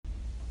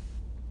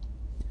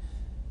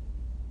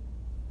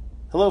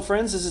Hello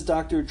friends, this is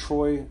Dr.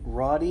 Troy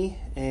Roddy,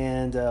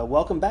 and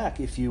welcome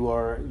back. If you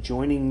are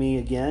joining me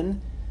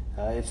again,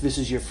 if this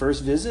is your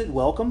first visit,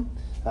 welcome.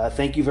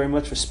 Thank you very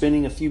much for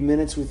spending a few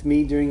minutes with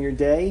me during your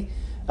day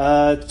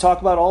to talk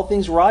about all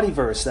things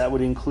Roddyverse. That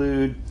would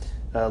include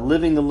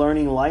living the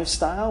learning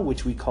lifestyle,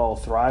 which we call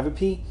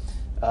Thrivapy.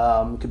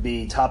 It could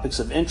be topics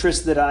of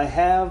interest that I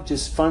have,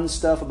 just fun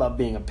stuff about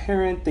being a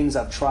parent, things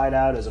I've tried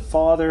out as a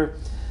father.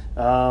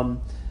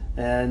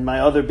 And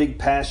my other big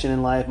passion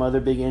in life, my other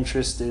big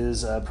interest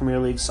is Premier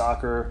League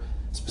soccer,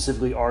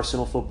 specifically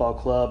Arsenal Football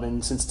Club.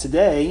 And since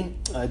today,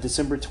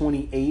 December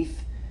 28th,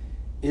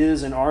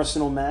 is an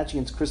Arsenal match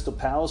against Crystal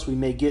Palace, we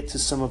may get to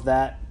some of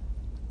that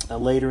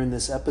later in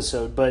this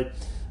episode. But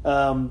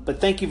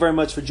thank you very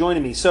much for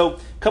joining me. So a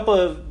couple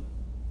of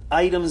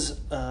items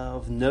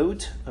of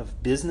note,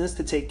 of business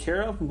to take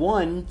care of.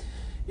 One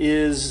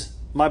is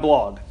my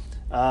blog.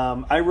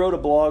 I wrote a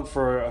blog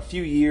for a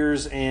few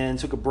years and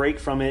took a break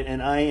from it,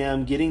 and I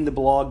am getting the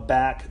blog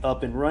back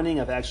up and running.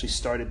 I've actually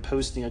started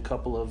posting a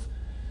couple of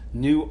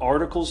new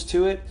articles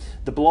to it.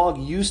 The blog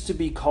used to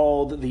be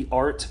called The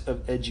Art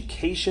of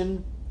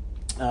Education,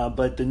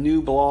 but the new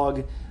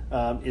blog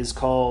is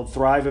called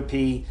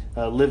Thrivapy,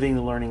 Living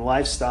the Learning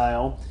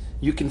Lifestyle.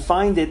 You can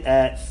find it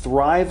at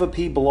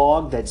Thrivapy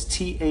blog, that's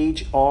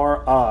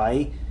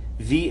THRIVAPYBLOG,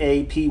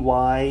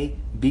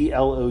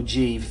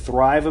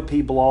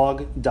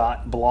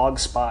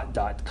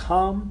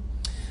 thrivapyblog.blogspot.com.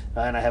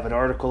 And I have an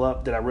article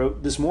up that I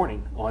wrote this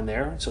morning on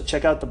there, so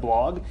check out the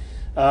blog.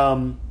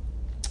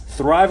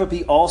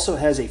 Thrivapy also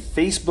has a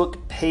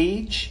Facebook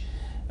page,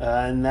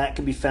 and that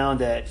can be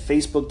found at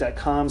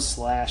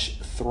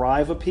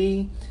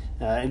facebook.com/Thrivapy.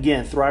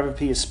 Again,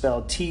 Thrivapy is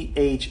spelled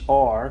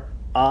THRIVAPY,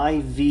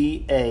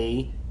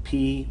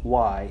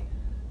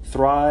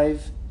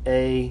 Thrive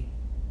A-P-Y.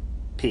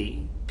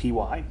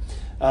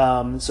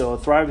 So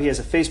Thrivapy has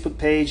a Facebook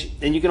page,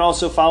 and you can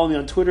also follow me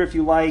on Twitter if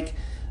you like.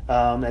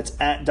 That's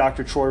at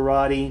Dr. Troy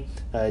Roddy,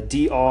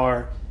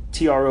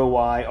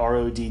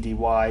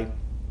 DrTroyRoddy.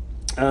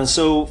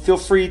 So feel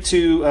free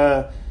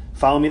to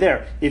follow me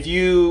there. If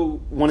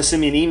you want to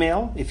send me an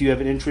email, if you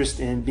have an interest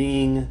in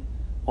being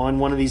on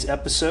one of these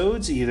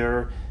episodes,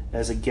 either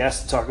as a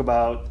guest to talk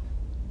about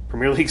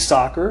Premier League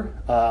soccer,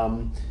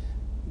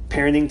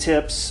 parenting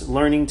tips,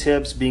 learning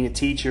tips, being a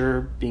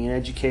teacher, being an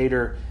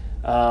educator,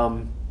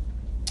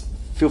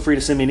 feel free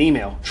to send me an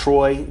email,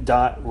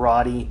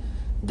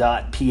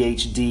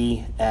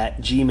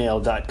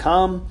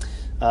 troy.roddy.phd@gmail.com.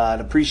 I'd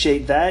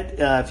appreciate that.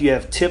 If you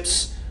have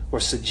tips or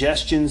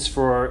suggestions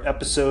for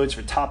episodes,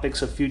 for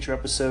topics of future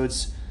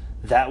episodes,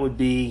 that would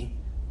be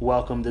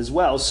welcomed as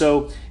well.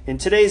 So in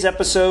today's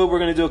episode, we're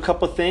going to do a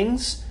couple of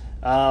things.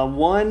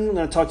 One, I'm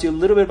going to talk to you a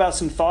little bit about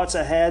some thoughts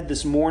I had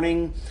this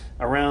morning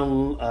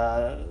around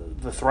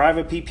the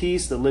Thrivapy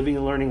piece, the living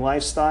and learning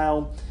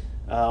lifestyle,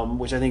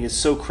 which I think is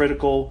so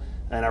critical.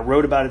 And I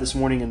wrote about it this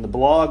morning in the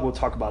blog. We'll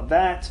talk about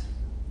that.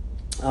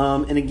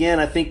 And again,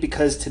 I think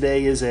because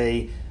today is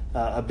a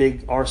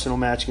big Arsenal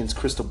match against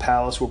Crystal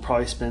Palace, we'll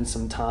probably spend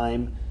some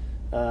time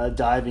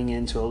diving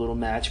into a little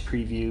match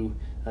preview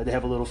to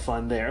have a little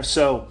fun there.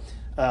 So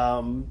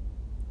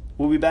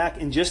we'll be back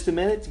in just a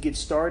minute to get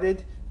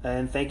started.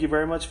 And thank you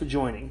very much for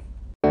joining.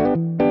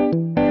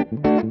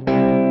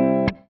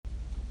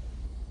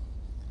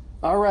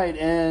 All right,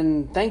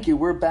 and thank you.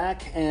 We're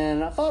back,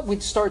 and I thought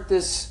we'd start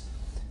this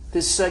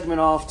segment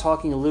off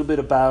talking a little bit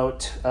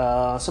about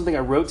something I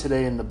wrote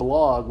today in the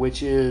blog,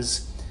 which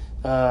is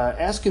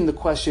asking the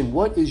question,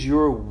 what is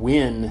your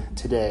win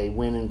today?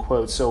 Win in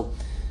quotes. So,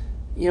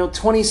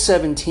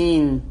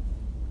 2017,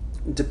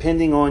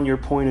 depending on your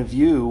point of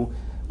view,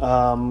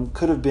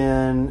 could have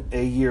been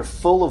a year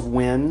full of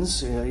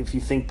wins. If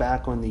you think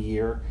back on the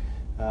year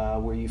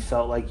where you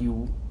felt like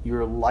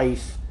your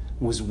life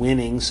was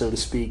winning, so to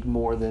speak,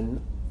 more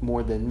than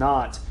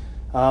not.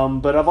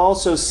 But I've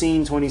also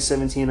seen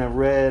 2017, I've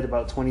read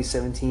about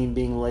 2017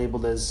 being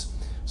labeled as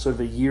sort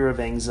of a year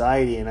of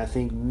anxiety, and I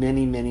think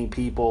many, many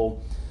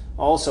people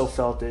also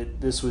felt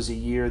that this was a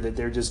year that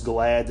they're just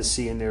glad to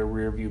see in their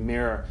rearview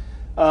mirror.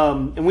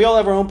 And we all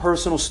have our own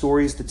personal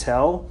stories to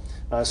tell.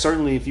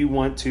 Certainly, if you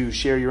want to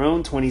share your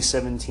own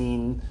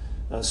 2017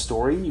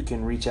 story, you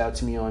can reach out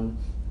to me on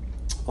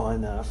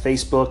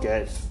Facebook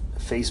at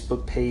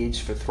Facebook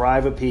page for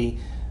Thrivapy.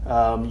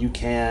 You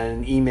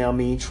can email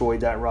me,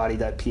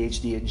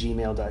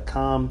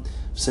 troy.roddy.phd@gmail.com.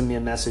 Send me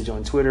a message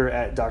on Twitter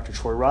at Dr.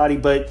 Troy Roddy.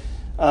 But,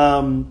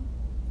 in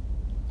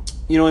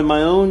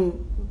my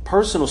own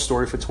personal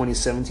story for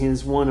 2017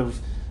 is one of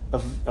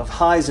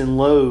highs and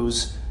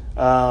lows.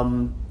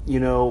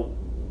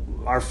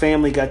 Our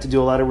family got to do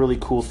a lot of really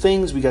cool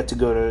things. We got to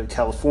go to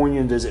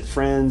California and visit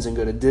friends and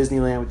go to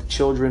Disneyland with the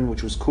children,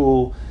 which was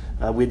cool.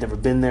 We'd never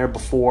been there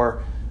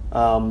before.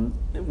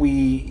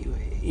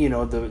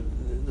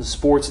 The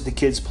sports that the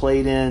kids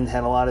played in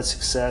had a lot of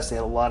success. They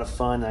had a lot of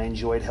fun. I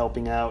enjoyed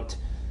helping out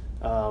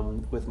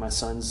with my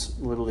son's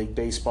Little League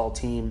baseball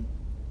team.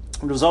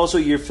 It was also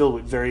a year filled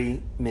with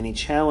very many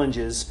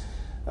challenges.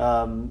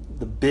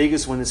 The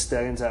biggest one that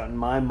stands out in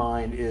my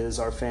mind is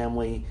our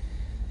family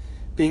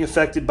being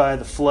affected by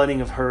the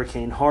flooding of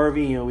Hurricane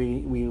Harvey.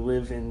 We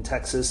live in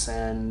Texas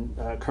and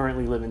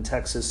currently live in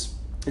Texas,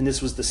 and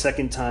this was the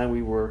second time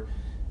we were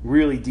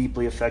really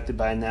deeply affected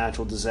by a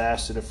natural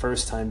disaster. The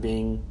first time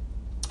being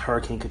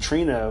Hurricane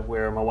Katrina,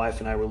 where my wife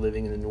and I were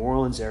living in the New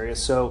Orleans area.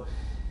 So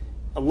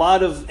a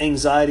lot of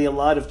anxiety, a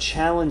lot of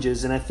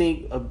challenges, and I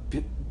think a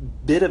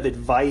bit of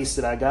advice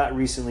that I got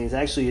recently is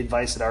actually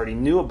advice that I already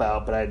knew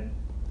about, but I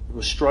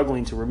was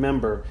struggling to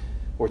remember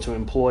or to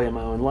employ in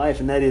my own life,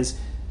 and that is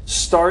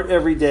start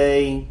every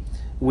day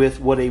with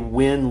what a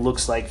win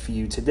looks like for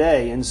you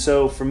today. And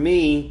so for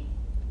me,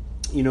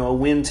 a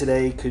win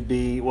today could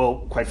be,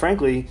 well, quite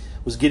frankly,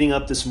 was getting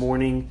up this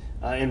morning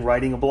and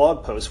writing a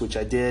blog post, which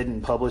I did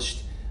and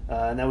published,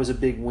 and that was a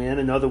big win.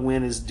 Another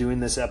win is doing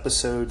this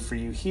episode for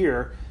you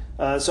here.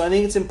 So I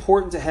think it's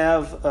important to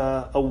have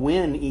a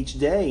win each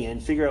day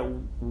and figure out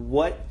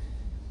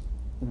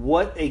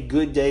what a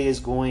good day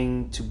is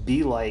going to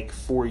be like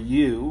for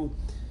you,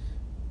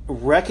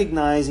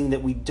 recognizing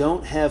that we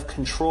don't have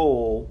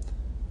control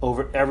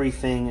over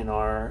everything in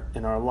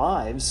our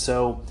lives.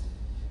 So,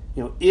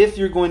 if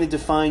you're going to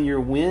define your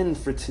win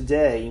for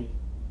today,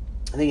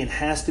 I think it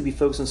has to be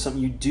focused on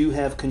something you do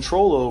have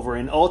control over.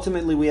 And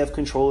ultimately, we have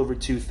control over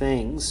two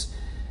things.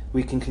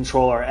 We can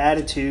control our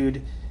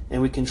attitude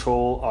and we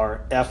control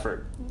our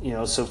effort.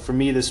 So for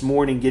me this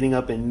morning, getting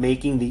up and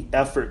making the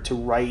effort to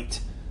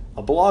write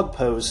a blog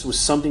post was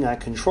something I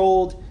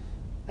controlled.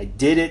 I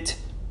did it,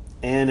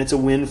 and it's a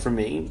win for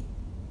me.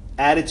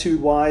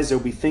 Attitude-wise,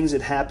 there'll be things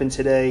that happen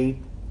today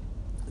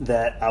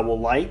that I will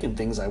like and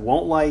things I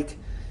won't like.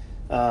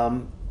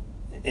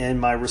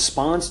 And my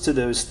response to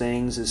those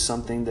things is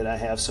something that I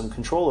have some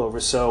control over.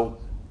 So,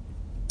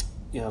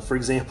 for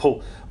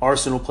example,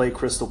 Arsenal play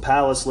Crystal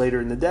Palace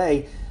later in the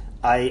day.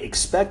 I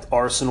expect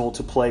Arsenal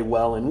to play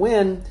well and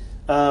win,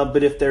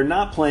 but if they're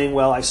not playing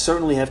well, I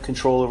certainly have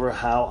control over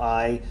how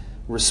I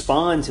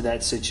respond to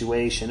that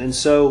situation. And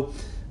so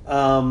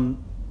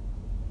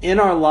in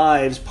our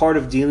lives, part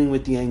of dealing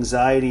with the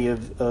anxiety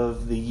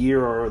of the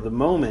year or the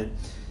moment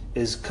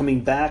is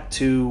coming back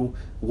to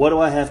what do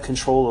I have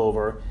control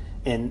over,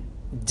 and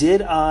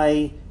did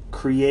I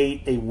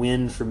create a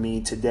win for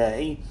me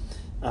today?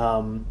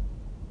 And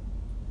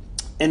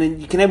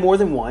then you can have more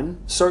than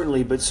one,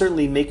 certainly, but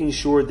certainly making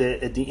sure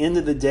that at the end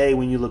of the day,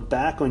 when you look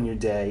back on your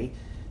day,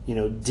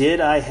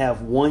 did I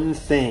have one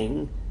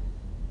thing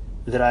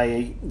that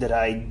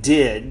I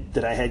did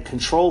that I had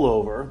control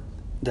over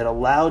that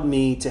allowed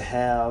me to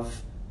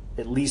have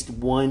at least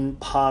one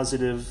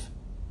positive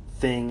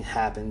thing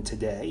happen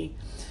today?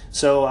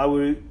 So I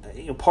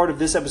would, part of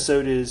this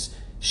episode is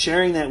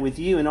sharing that with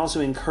you and also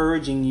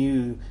encouraging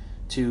you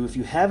to, if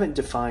you haven't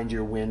defined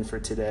your win for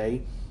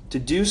today, to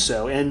do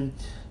so. And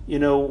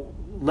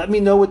let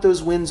me know what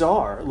those wins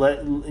are.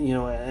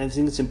 I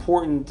think it's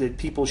important that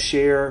people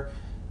share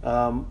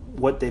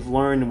what they've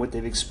learned and what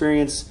they've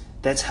experienced.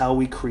 That's how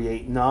we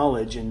create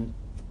knowledge, and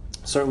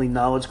certainly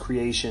knowledge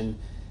creation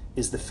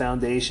is the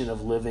foundation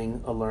of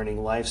living a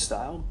learning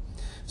lifestyle.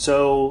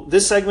 So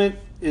this segment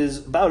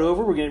is about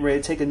over. We're getting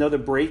ready to take another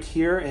break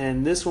here,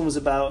 and this one was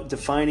about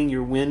defining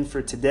your win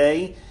for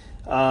today.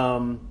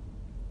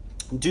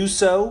 Do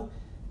so.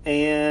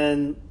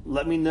 And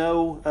let me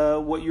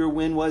know what your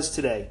win was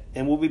today.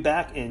 And we'll be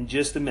back in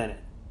just a minute.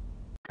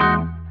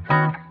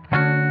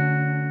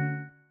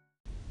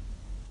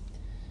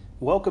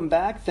 Welcome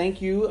back.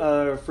 Thank you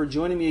for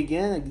joining me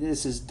again.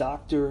 This is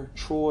Dr.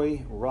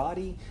 Troy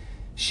Roddy,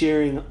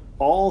 sharing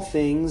all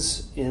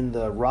things in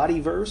the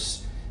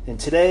Roddyverse. And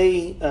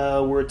today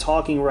we're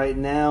talking right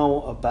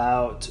now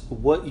about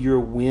what your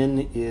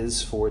win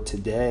is for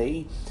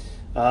today.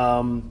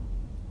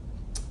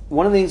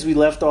 One of the things we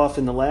left off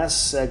in the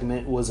last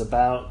segment was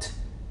about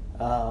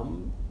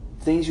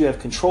things you have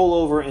control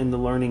over in the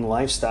learning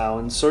lifestyle,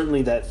 and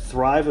certainly that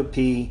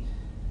Thrive-A-P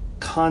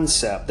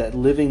concept, that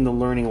living the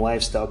learning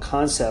lifestyle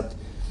concept,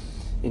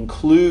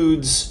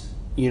 includes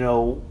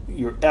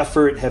your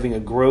effort, having a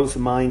growth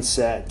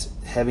mindset,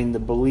 having the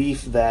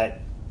belief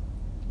that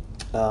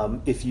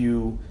if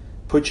you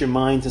put your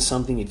mind to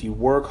something, if you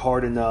work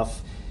hard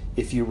enough,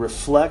 if you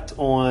reflect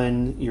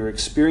on your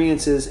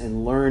experiences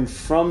and learn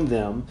from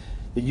them,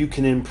 that you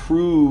can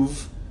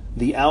improve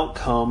the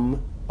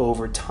outcome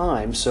over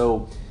time.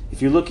 So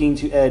if you're looking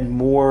to add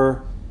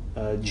more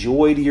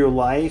joy to your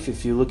life,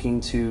 if you're looking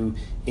to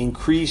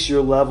increase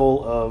your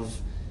level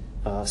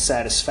of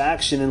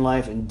satisfaction in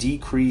life and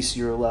decrease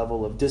your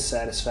level of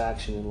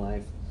dissatisfaction in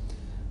life,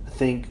 I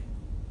think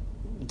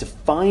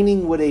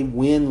defining what a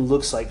win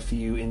looks like for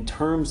you in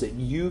terms that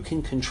you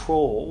can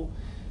control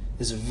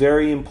is a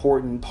very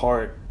important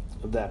part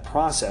of that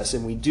process.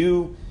 And we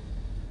do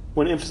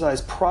want to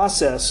emphasize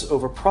process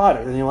over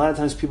product. I think a lot of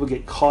times people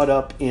get caught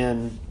up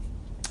in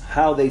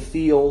how they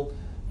feel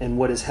and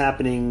what is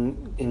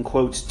happening, in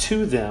quotes,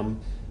 to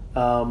them.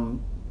 And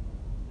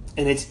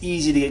it's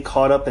easy to get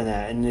caught up in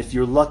that. And if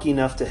you're lucky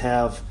enough to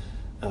have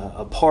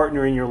a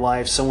partner in your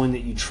life, someone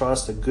that you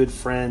trust, a good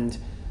friend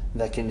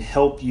that can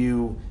help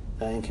you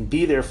and can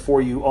be there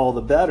for you, all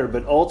the better.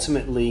 But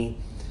ultimately,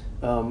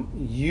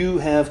 you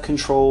have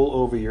control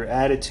over your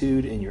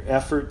attitude and your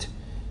effort,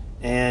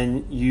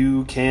 and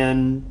you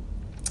can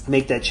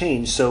make that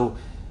change. So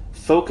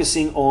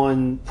focusing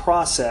on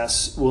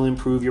process will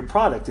improve your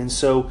product. And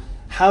so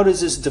how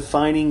does this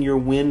defining your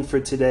win for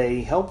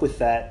today help with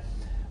that?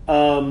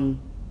 Well,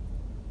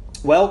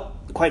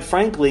 quite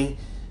frankly,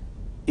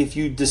 if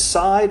you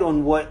decide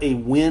on what a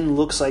win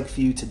looks like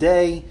for you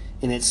today,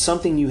 and it's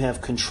something you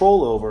have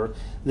control over,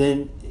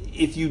 then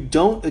if you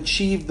don't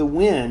achieve the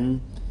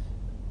win,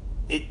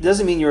 it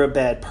doesn't mean you're a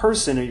bad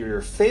person or you're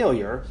a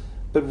failure,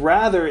 but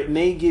rather it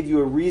may give you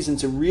a reason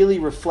to really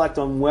reflect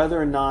on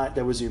whether or not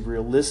there was a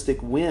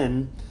realistic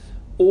win,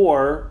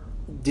 or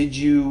did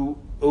you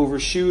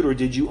overshoot or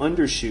did you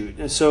undershoot.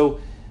 And so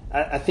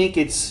I think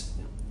it's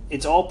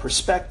all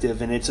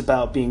perspective, and it's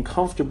about being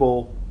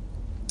comfortable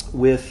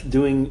with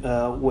doing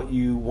what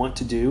you want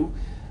to do,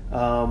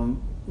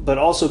 but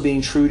also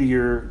being true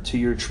to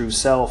your true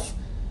self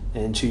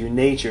and to your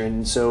nature.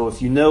 And so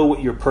if you know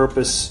what your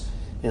purpose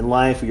in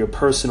life or your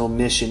personal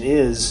mission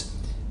is,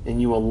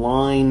 and you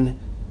align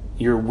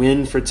your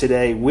win for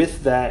today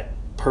with that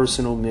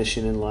personal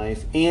mission in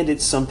life, and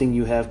it's something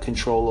you have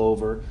control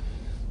over,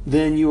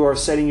 then you are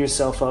setting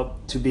yourself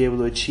up to be able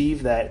to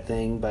achieve that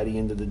thing by the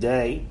end of the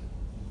day.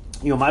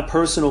 My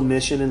personal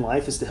mission in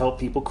life is to help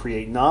people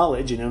create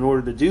knowledge, and in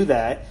order to do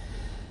that,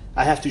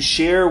 I have to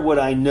share what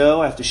I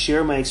know. I have to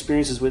share my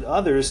experiences with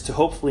others to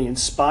hopefully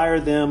inspire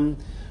them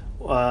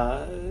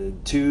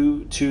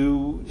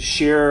to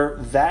share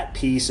that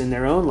piece in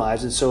their own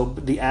lives. And so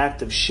the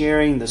act of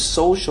sharing, the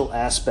social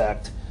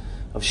aspect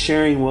of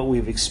sharing what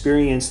we've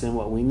experienced and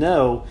what we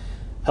know,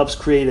 helps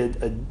create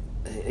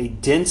a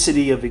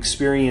density of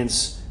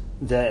experience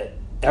that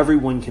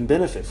everyone can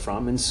benefit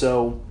from. And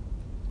so,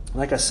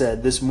 like I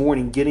said, this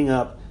morning, getting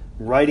up,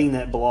 writing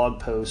that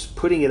blog post,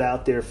 putting it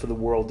out there for the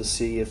world to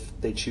see if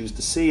they choose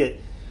to see it,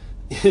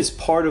 is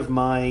part of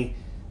my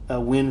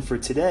win for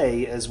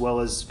today, as well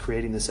as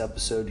creating this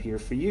episode here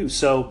for you.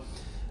 So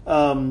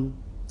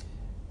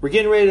we're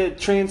getting ready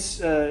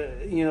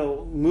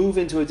to move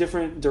into a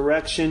different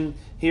direction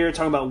here,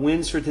 talking about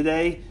wins for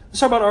today. Let's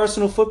talk about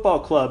Arsenal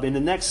Football Club. In the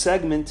next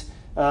segment,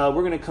 we're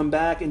going to come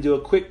back and do a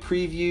quick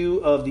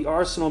preview of the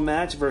Arsenal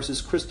match versus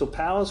Crystal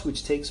Palace,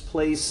 which takes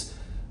place,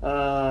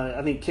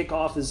 I think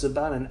kickoff is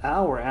about an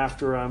hour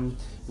after I'm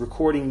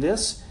recording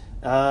this.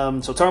 So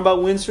talking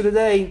about wins for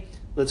today,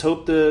 let's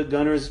hope the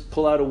Gunners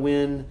pull out a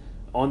win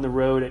on the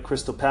road at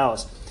Crystal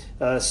Palace.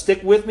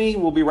 Stick with me.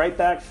 We'll be right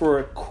back for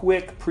a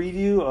quick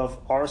preview of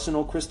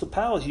Arsenal Crystal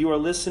Palace. You are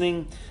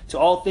listening to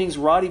All Things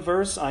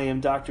Roddyverse. I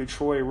am Dr.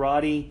 Troy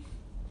Roddy,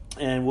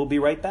 and we'll be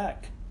right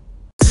back.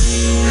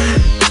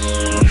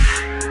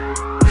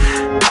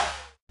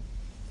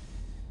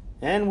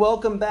 And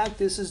welcome back.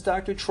 This is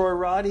Dr. Troy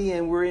Roddy,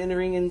 and we're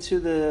entering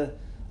into the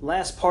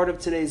last part of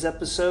today's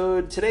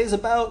episode. Today's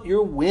about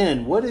your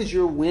win. What is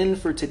your win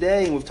for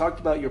today? And we've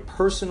talked about your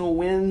personal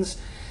wins,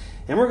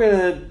 and we're going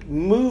to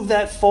move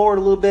that forward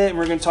a little bit, and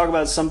we're going to talk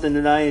about something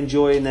that I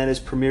enjoy, and that is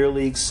Premier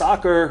League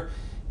soccer,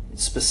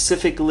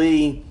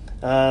 specifically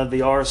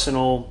the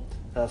Arsenal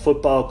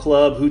Football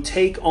Club, who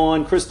take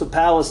on Crystal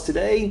Palace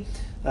today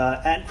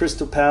at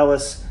Crystal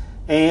Palace.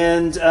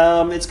 And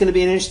it's going to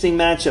be an interesting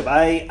matchup.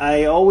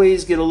 I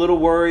always get a little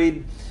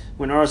worried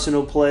when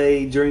Arsenal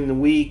play during the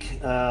week.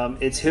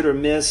 It's hit or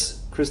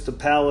miss. Crystal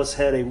Palace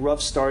had a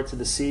rough start to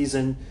the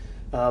season,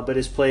 but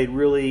has played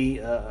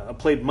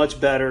much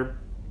better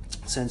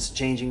since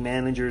changing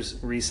managers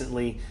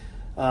recently.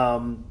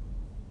 But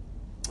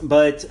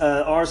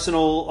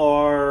Arsenal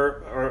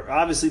are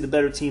obviously the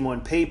better team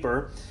on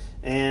paper,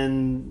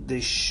 and they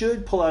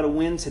should pull out a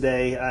win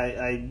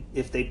today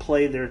if they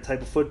play their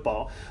type of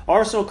football.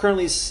 Arsenal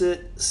currently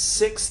sit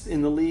 6th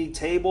in the league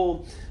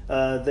table.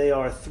 They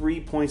are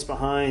 3 points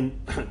behind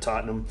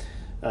Tottenham.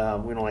 We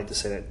don't like to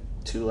say that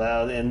too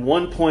loud. And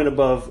 1 point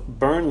above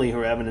Burnley, who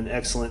are having an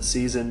excellent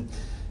season.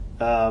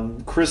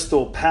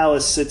 Crystal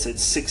Palace sits at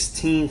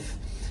 16th,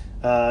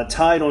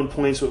 tied on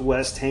points with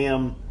West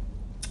Ham.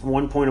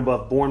 1 point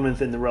above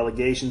Bournemouth in the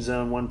relegation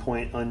zone, 1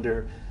 point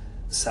under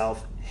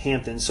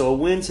Southampton. So a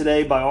win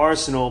today by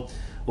Arsenal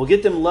will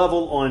get them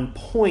level on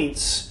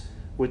points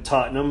with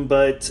Tottenham,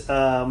 but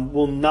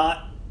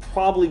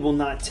probably will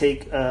not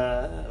take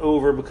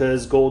over,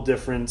 because goal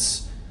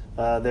difference,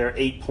 they're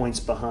 8 points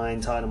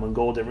behind Tottenham on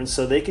goal difference.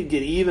 So they could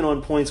get even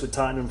on points with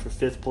Tottenham for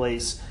 5th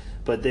place,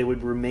 but they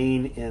would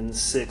remain in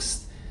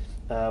 6th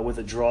with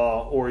a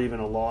draw or even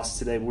a loss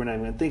today. We're not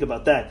even going to think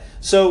about that.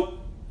 So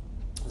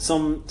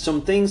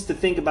some things to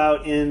think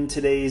about in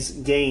today's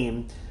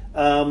game.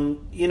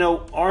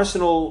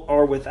 Arsenal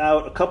are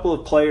without a couple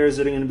of players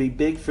that are going to be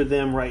big for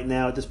them right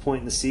now at this point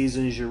in the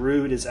season.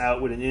 Giroud is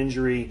out with an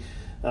injury.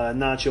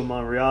 Nacho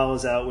Monreal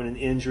is out with an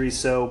injury.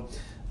 So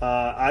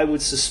I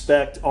would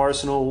suspect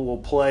Arsenal will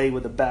play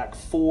with a back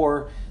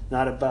four,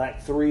 not a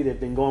back three. They've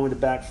been going with a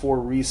back four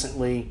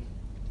recently,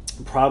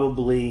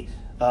 probably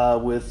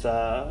with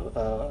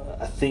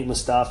I think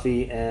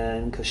Mustafi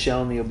and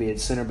Koscielny will be at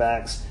center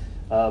backs,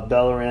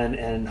 Bellerin,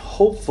 and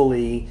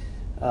hopefully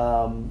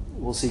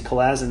we'll see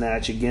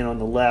Kolasinac again on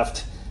the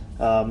left.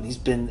 He's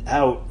been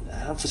out.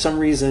 For some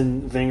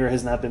reason, Wenger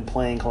has not been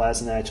playing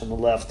Kolasinac on the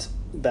left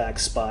back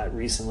spot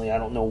recently. I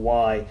don't know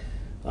why.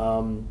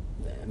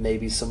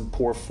 Maybe some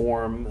poor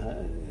form,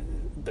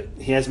 but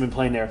he hasn't been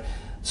playing there.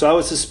 So I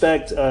would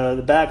suspect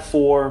the back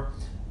four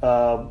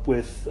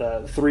with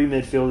three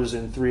midfielders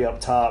and three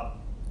up top.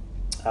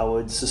 I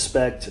would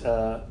suspect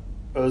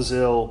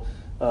Ozil,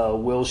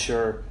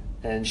 Wilshere,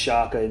 and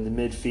Xhaka in the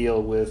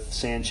midfield with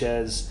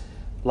Sanchez,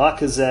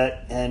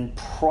 Lacazette, and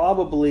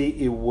probably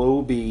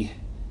Iwobi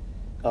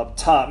up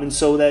top. And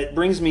so that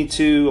brings me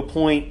to a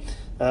point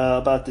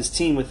about this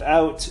team.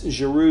 Without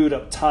Giroud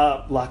up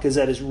top,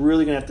 Lacazette is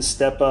really going to have to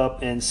step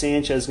up, and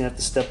Sanchez is going to have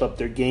to step up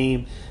their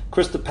game.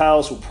 Crystal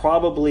Palace will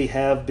probably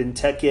have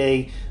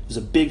Benteke, who's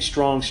a big,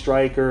 strong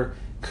striker,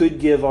 could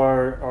give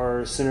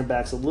our center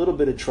backs a little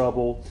bit of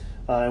trouble.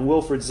 And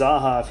Wilfried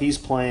Zaha, if he's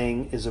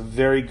playing, is a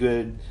very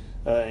good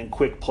and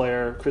quick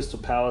player, Crystal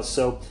Palace.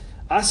 So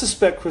I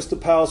suspect Crystal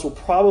Palace will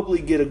probably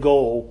get a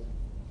goal.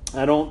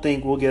 I don't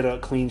think we'll get a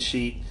clean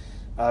sheet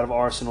out of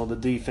Arsenal. The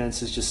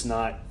defense is just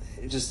not,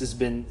 it just has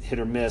been hit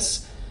or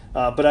miss.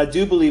 But I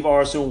do believe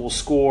Arsenal will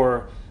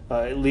score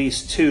at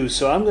least two.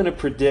 So I'm going to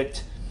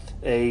predict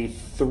a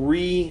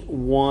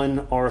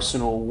 3-1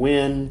 Arsenal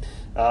win.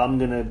 I'm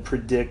going to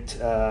predict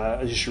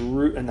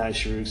Lacazette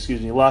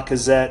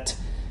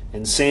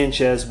and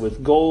Sanchez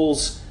with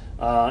goals,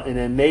 and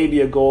then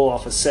maybe a goal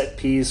off a set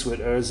piece with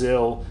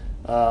Ozil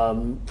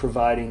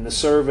providing the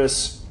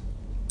service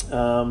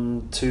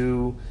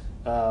to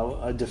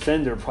a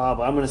defender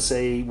probably. I'm going to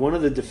say one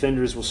of the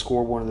defenders will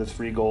score one of the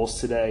 3 goals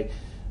today.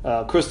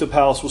 Crystal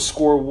Palace will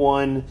score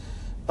one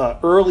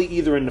early,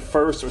 either in the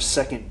first or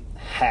second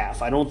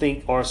half. I don't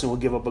think Arsenal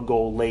will give up a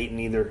goal late in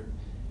either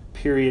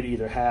period,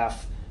 either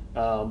half,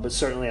 but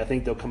certainly I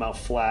think they'll come out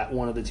flat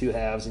one of the 2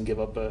 halves and give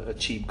up a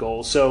cheap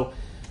goal. So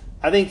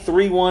I think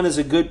 3-1 is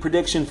a good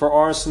prediction for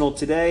Arsenal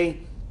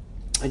today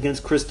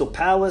against Crystal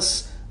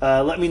Palace.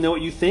 Let me know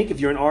what you think. If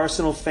you're an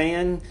Arsenal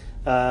fan,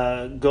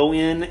 go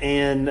in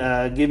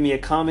and give me a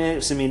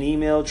comment. Send me an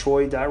email,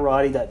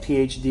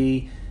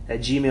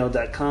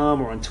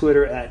 troy.roddy.phd@gmail.com, or on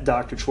Twitter at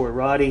Dr. Troy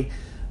Roddy.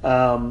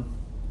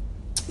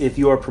 If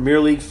you're a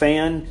Premier League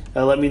fan,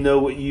 let me know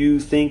what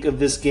you think of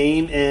this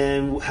game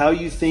and how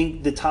you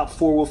think the top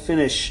 4 will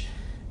finish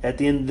at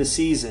the end of the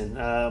season.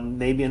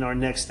 Maybe in our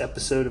next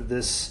episode of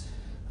this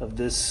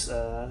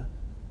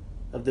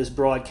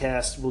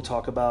broadcast, we'll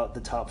talk about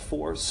the top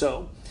 4.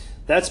 So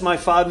that's my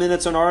 5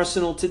 minutes on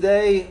Arsenal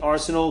today.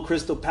 Arsenal,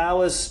 Crystal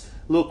Palace,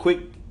 a little quick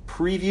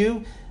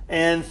preview.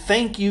 And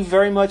thank you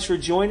very much for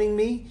joining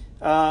me.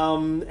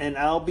 And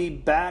I'll be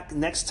back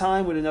next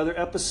time with another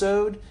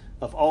episode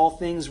of All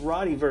Things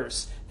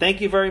Roddyverse.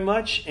 Thank you very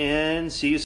much, and see you soon.